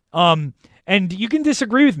 And you can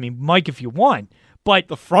disagree with me, Mike, if you want, but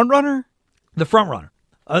the front runner? The front runner.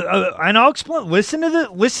 And I'll explain.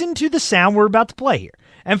 Listen to the sound we're about to play here.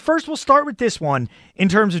 And first, we'll start with this one in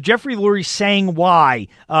terms of Jeffrey Lurie saying why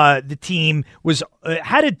the team was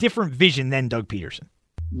had a different vision than Doug Peterson.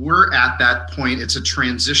 We're at that point. It's a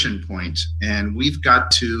transition point, and we've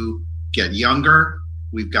got to get younger.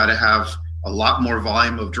 We've got to have a lot more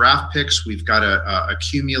volume of draft picks. We've got to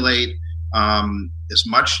accumulate as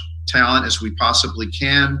much talent as we possibly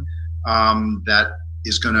can that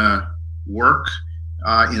is going to work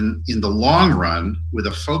in the long run, with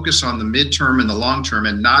a focus on the midterm and the long term,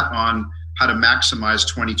 and not on how to maximize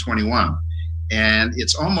 2021. And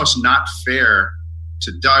it's almost not fair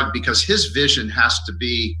to Doug, because his vision has to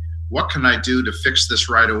be, what can I do to fix this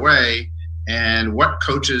right away? And what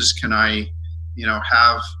coaches can I,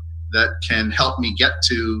 have that can help me get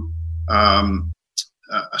to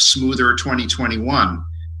a smoother 2021?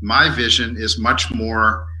 My vision is much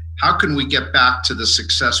more, how can we get back to the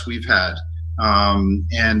success we've had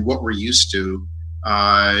and what we're used to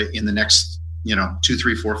in the next, 2,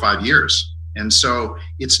 3, 4, 5 years. And so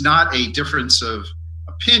it's not a difference of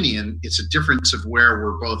opinion, it's a difference of where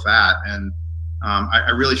we're both at. And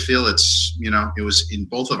I really feel it's, it was in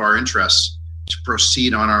both of our interests to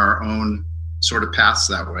proceed on our own sort of paths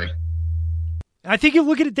that way. I think you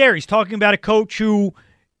look at it there, he's talking about a coach who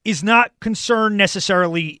is not concerned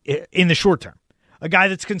necessarily in the short term, a guy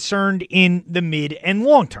that's concerned in the mid and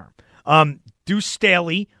long term. Deuce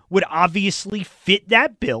Staley would obviously fit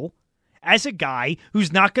that bill as a guy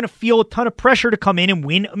who's not going to feel a ton of pressure to come in and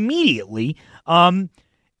win immediately, and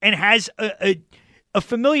has a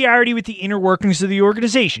familiarity with the inner workings of the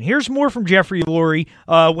organization. Here's more from Jeffrey Lurie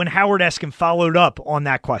when Howard Eskin followed up on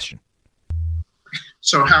that question.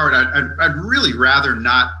 So, Howard, I'd really rather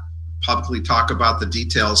not publicly talk about the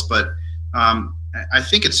details, but I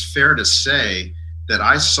think it's fair to say that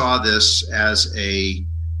I saw this as a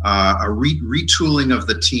retooling of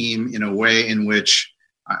the team in a way in which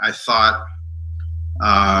I thought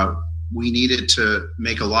we needed to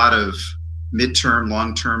make a lot of midterm,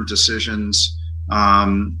 long-term decisions,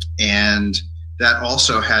 and that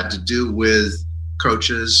also had to do with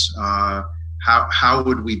coaches. How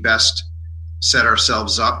would we best set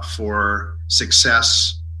ourselves up for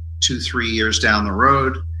success 2-3 years down the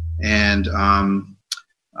road? And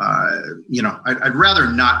I'd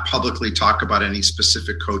rather not publicly talk about any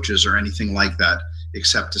specific coaches or anything like that,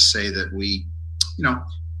 except to say that we,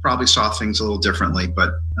 probably saw things a little differently.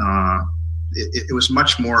 But it was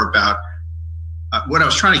much more about what I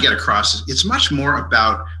was trying to get across. Is it's much more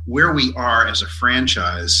about where we are as a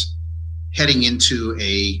franchise heading into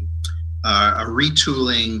a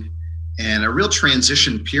retooling and a real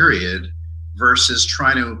transition period, versus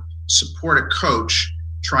trying to support a coach,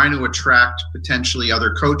 trying to attract potentially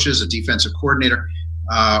other coaches, a defensive coordinator,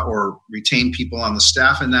 or retain people on the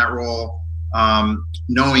staff in that role,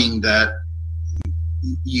 knowing that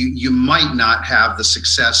you might not have the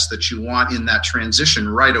success that you want in that transition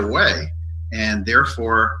right away. And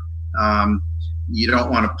therefore, you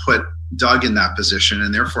don't want to put Doug in that position.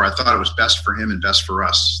 And therefore, I thought it was best for him and best for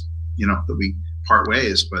us, that we part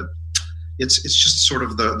ways. But it's just sort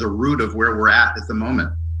of the root of where we're at the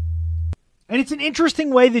moment. And it's an interesting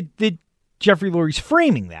way that Jeffrey Lurie's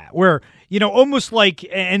framing that, where, almost like,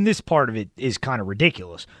 and this part of it is kind of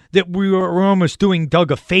ridiculous, that we're almost doing Doug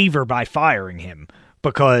a favor by firing him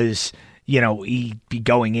because, he'd be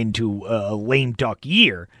going into a lame duck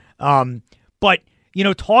year. But,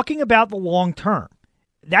 talking about the long term,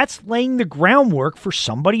 that's laying the groundwork for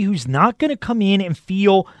somebody who's not going to come in and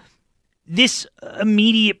feel this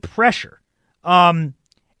immediate pressure. And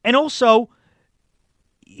also,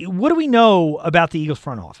 what do we know about the Eagles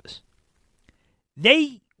front office?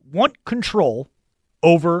 They want control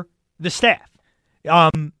over the staff.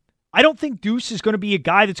 I don't think Deuce is going to be a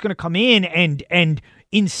guy that's going to come in and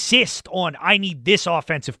insist on, I need this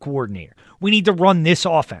offensive coordinator. We need to run this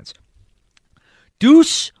offense.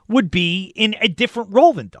 Deuce would be in a different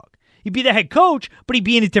role than Doug. He'd be the head coach, but he'd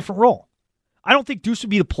be in a different role. I don't think Deuce would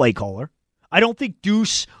be the play caller. I don't think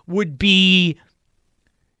Deuce would be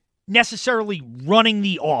necessarily running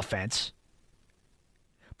the offense,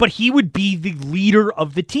 but he would be the leader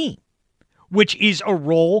of the team, which is a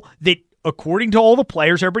role that, according to all the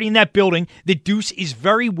players, everybody in that building, the Deuce is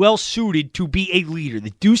very well suited to be a leader.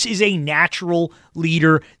 The Deuce is a natural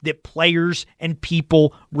leader that players and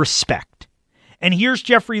people respect. And here's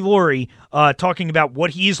Jeffrey Lurie talking about what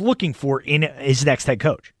he is looking for in his next head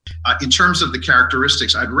coach. In terms of the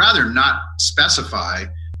characteristics, I'd rather not specify,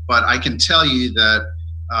 but I can tell you that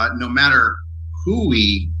no matter who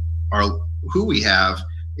we have,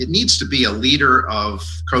 it needs to be a leader of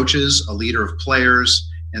coaches, a leader of players,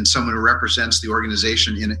 and someone who represents the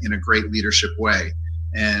organization in a great leadership way.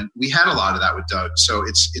 And we had a lot of that with Doug. So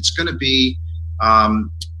it's going to be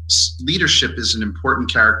leadership is an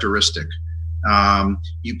important characteristic.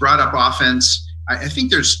 You brought up offense. I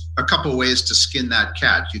think there's a couple ways to skin that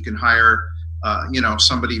cat. You can hire,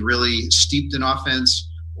 somebody really steeped in offense,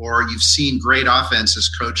 or you've seen great offenses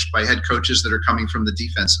coached by head coaches that are coming from the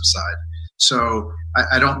defensive side. So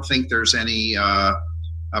I don't think there's any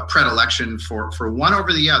predilection for one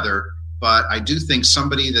over the other, but I do think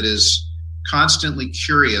somebody that is constantly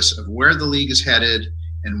curious of where the league is headed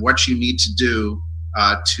and what you need to do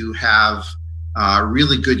to have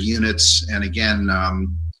really good units. And again,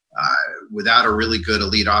 without a really good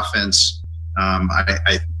elite offense,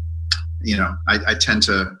 I tend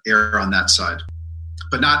to err on that side,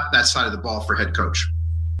 but not that side of the ball for head coach.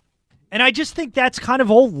 And I just think that's kind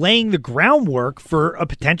of all laying the groundwork for a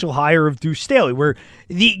potential hire of Deuce Staley, where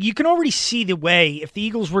you can already see the way, if the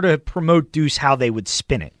Eagles were to promote Deuce, how they would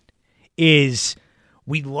spin it, is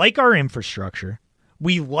we like our infrastructure.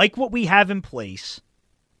 We like what we have in place.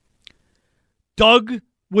 Doug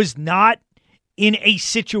was not in a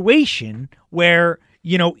situation where,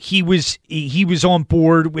 he was on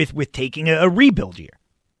board with taking a rebuild year.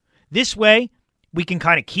 This way, we can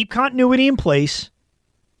kind of keep continuity in place.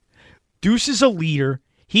 Deuce is a leader.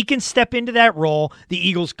 He can step into that role. The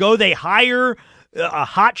Eagles they hire a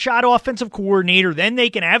hotshot offensive coordinator. Then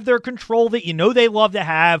they can have their control that they love to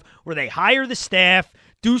have, where they hire the staff.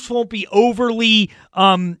 Deuce won't be overly,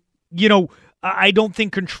 I don't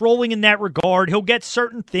think controlling in that regard. He'll get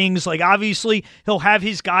certain things, like obviously he'll have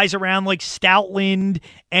his guys around like Stoutland,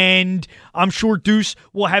 and I'm sure Deuce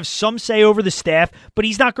will have some say over the staff, but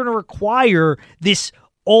he's not going to require this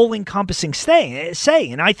all-encompassing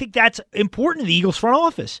say. And I think that's important to the Eagles front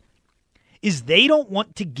office, is they don't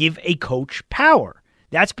want to give a coach power.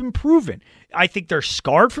 That's been proven. I think they're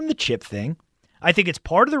scarred from the chip thing. I think it's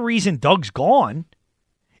part of the reason Doug's gone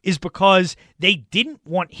is because they didn't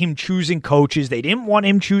want him choosing coaches. They didn't want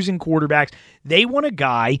him choosing quarterbacks. They want a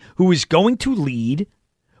guy who is going to lead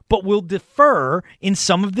but will defer in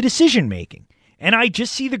some of the decision-making. And I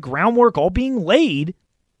just see the groundwork all being laid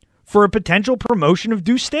for a potential promotion of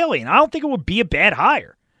Deuce Staley. And I don't think it would be a bad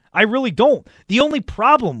hire. I really don't. The only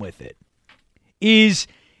problem with it is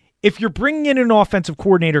if you're bringing in an offensive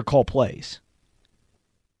coordinator to call plays,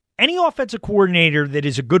 any offensive coordinator that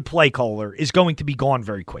is a good play caller is going to be gone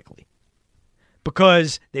very quickly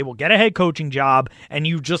because they will get a head coaching job and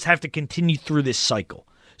you just have to continue through this cycle.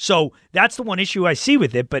 So that's the one issue I see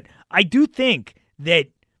with it. But I do think that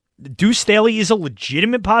Deuce Staley is a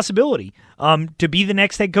legitimate possibility to be the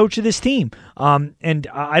next head coach of this team. And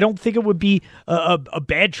I don't think it would be a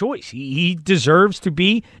bad choice. He deserves to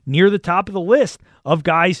be near the top of the list of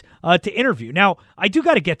guys to interview. Now, I do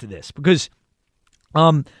got to get to this because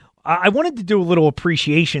I wanted to do a little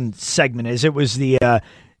appreciation segment, as it was yesterday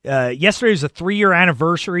was the 3-year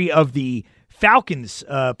anniversary of the Falcons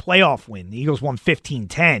playoff win. The Eagles won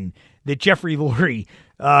 15-10 that Jeffrey Lurie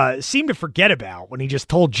seemed to forget about when he just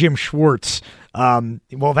told Jim Schwartz,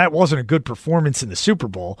 that wasn't a good performance in the Super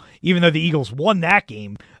Bowl, even though the Eagles won that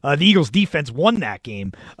game. The Eagles defense won that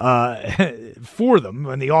game for them,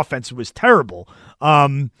 and the offense was terrible.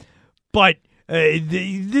 But a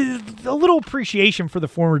little appreciation for the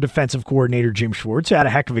former defensive coordinator, Jim Schwartz, who had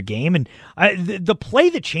a heck of a game. And the play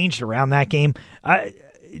that changed around that game,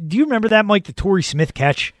 do you remember that, Mike, the Torrey Smith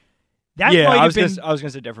catch? I was going to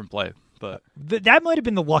say different play. But that might have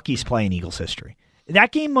been the luckiest play in Eagles history.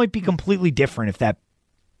 That game might be completely different if that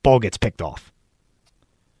ball gets picked off.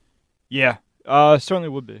 Yeah, certainly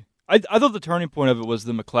would be. I thought the turning point of it was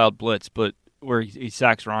the McLeod blitz, but where he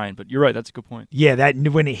sacks Ryan. But you're right, that's a good point. Yeah, that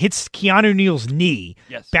when it hits Keanu Neal's knee,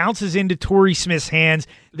 bounces into Torrey Smith's hands,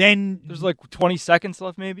 then there's like 20 seconds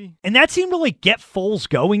left maybe. And that seemed to like get Foles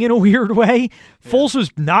going in a weird way. Yeah. Foles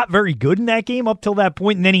was not very good in that game up till that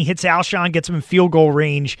point, and then he hits Alshon, gets him in field goal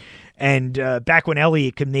range. And back when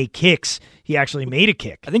Elliott could make kicks, he actually made a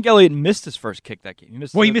kick. I think Elliott missed his first kick that game. He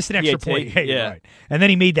missed an extra point. Yeah. Right. And then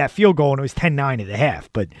he made that field goal, and it was 10-9 at the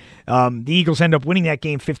half. But the Eagles end up winning that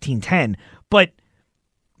game 15-10. But,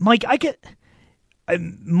 Mike,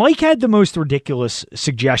 Mike had the most ridiculous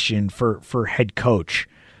suggestion for head coach.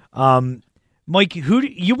 Mike, who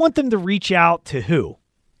you want them to reach out to who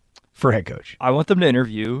for head coach? I want them to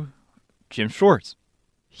interview Jim Schwartz.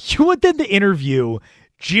 You want them to interview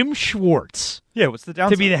Jim Schwartz. Yeah, what's the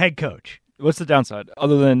downside? To be the head coach. What's the downside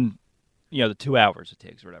other than, the 2 hours it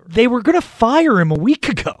takes or whatever? They were going to fire him a week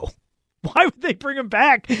ago. Why would they bring him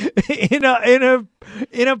back in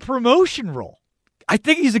a promotion role? I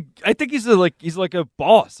think he's like a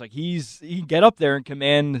boss. Like he can get up there and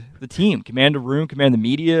command the team, command a room, command the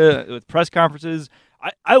media with press conferences.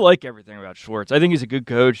 I like everything about Schwartz. I think he's a good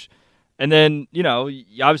coach. And then, you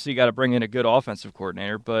obviously got to bring in a good offensive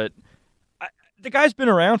coordinator, but the guy's been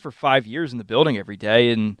around for 5 years in the building every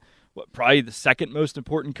day, and probably the second most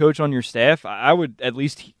important coach on your staff. I would at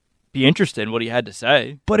least be interested in what he had to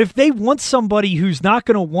say. But if they want somebody who's not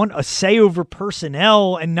going to want a say over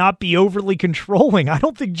personnel and not be overly controlling, I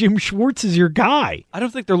don't think Jim Schwartz is your guy. I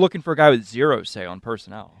don't think they're looking for a guy with zero say on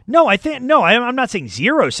personnel. No, I'm not saying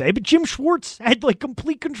zero say, but Jim Schwartz had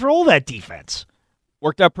complete control of that defense.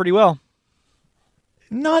 Worked out pretty well.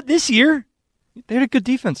 Not this year. They had a good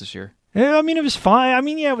defense this year. Yeah, it was fine.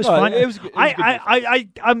 It was fine. It was good.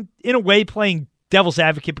 I'm in a way playing devil's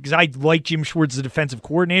advocate because I like Jim Schwartz as a defensive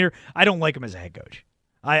coordinator. I don't like him as a head coach.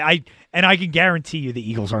 I can guarantee you the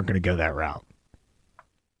Eagles aren't going to go that route.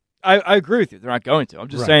 I agree with you. They're not going to. I'm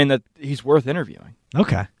just saying that he's worth interviewing.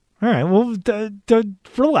 Okay. All right. Well,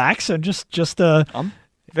 relax and just. I'm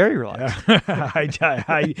very relaxed.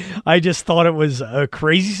 I just thought it was a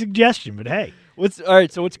crazy suggestion, but hey. All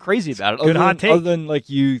right? So what's crazy about it? Good hot take. Other than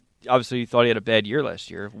you. Obviously, you thought he had a bad year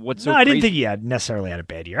last year. What's so I crazy? didn't think he had necessarily had a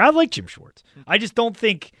bad year. I like Jim Schwartz. I just don't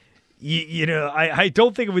think, I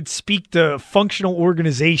don't think it would speak to functional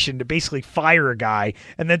organization to basically fire a guy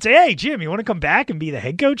and then say, hey, Jim, you want to come back and be the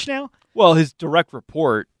head coach now? Well, his direct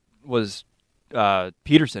report was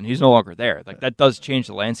Peterson. He's no longer there. That does change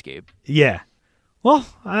the landscape. Yeah. Well,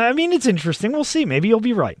 it's interesting. We'll see. Maybe you'll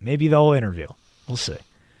be right. Maybe they'll interview. We'll see.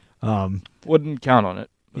 Wouldn't count on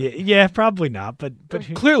it. Yeah, probably not. But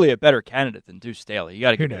clearly a better candidate than Deuce Staley. You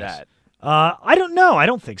got to give me that. I don't know. I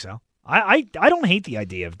don't think so. I don't hate the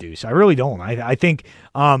idea of Deuce. I really don't. I think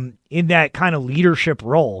in that kind of leadership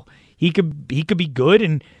role, he could be good,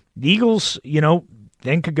 and the Eagles,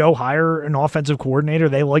 then could go hire an offensive coordinator.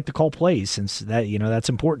 They like to call plays since that that's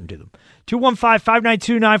important to them.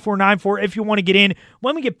 215-592-9494 if you want to get in.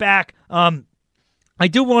 When we get back, I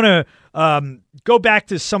do want to go back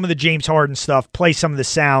to some of the James Harden stuff, play some of the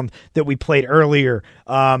sound that we played earlier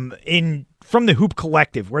from the Hoop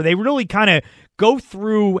Collective, where they really kind of go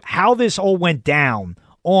through how this all went down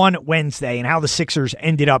on Wednesday and how the Sixers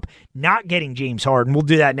ended up not getting James Harden. We'll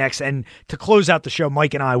do that next. And to close out the show,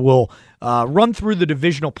 Mike and I will run through the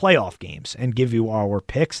divisional playoff games and give you our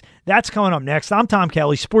picks. That's coming up next. I'm Tom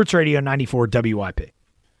Kelly, Sports Radio 94 WIP.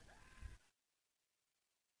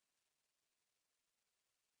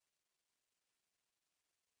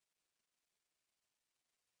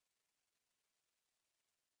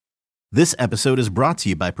 This episode is brought to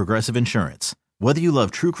you by Progressive Insurance. Whether you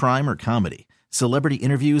love true crime or comedy, celebrity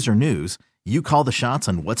interviews or news, you call the shots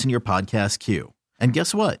on what's in your podcast queue. And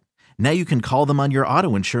guess what? Now you can call them on your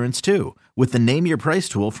auto insurance too with the Name Your Price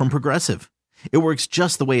tool from Progressive. It works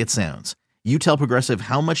just the way it sounds. You tell Progressive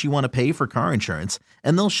how much you want to pay for car insurance,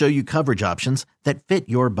 and they'll show you coverage options that fit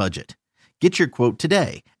your budget. Get your quote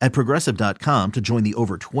today at Progressive.com to join the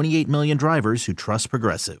over 28 million drivers who trust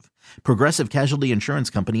Progressive. Progressive Casualty Insurance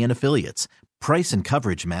Company and Affiliates. Price and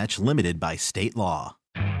coverage match limited by state law.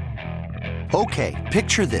 Okay,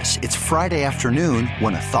 picture this. It's Friday afternoon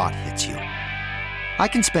when a thought hits you. I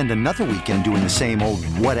can spend another weekend doing the same old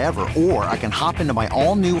whatever, or I can hop into my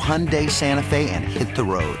all-new Hyundai Santa Fe and hit the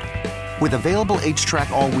road. With available H-Track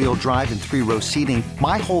all-wheel drive and 3-row seating,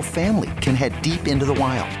 my whole family can head deep into the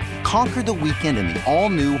wild. Conquer the weekend in the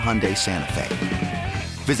all-new Hyundai Santa Fe.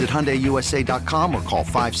 Visit HyundaiUSA.com or call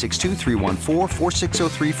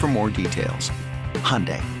 562-314-4603 for more details.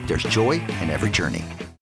 Hyundai, there's joy in every journey.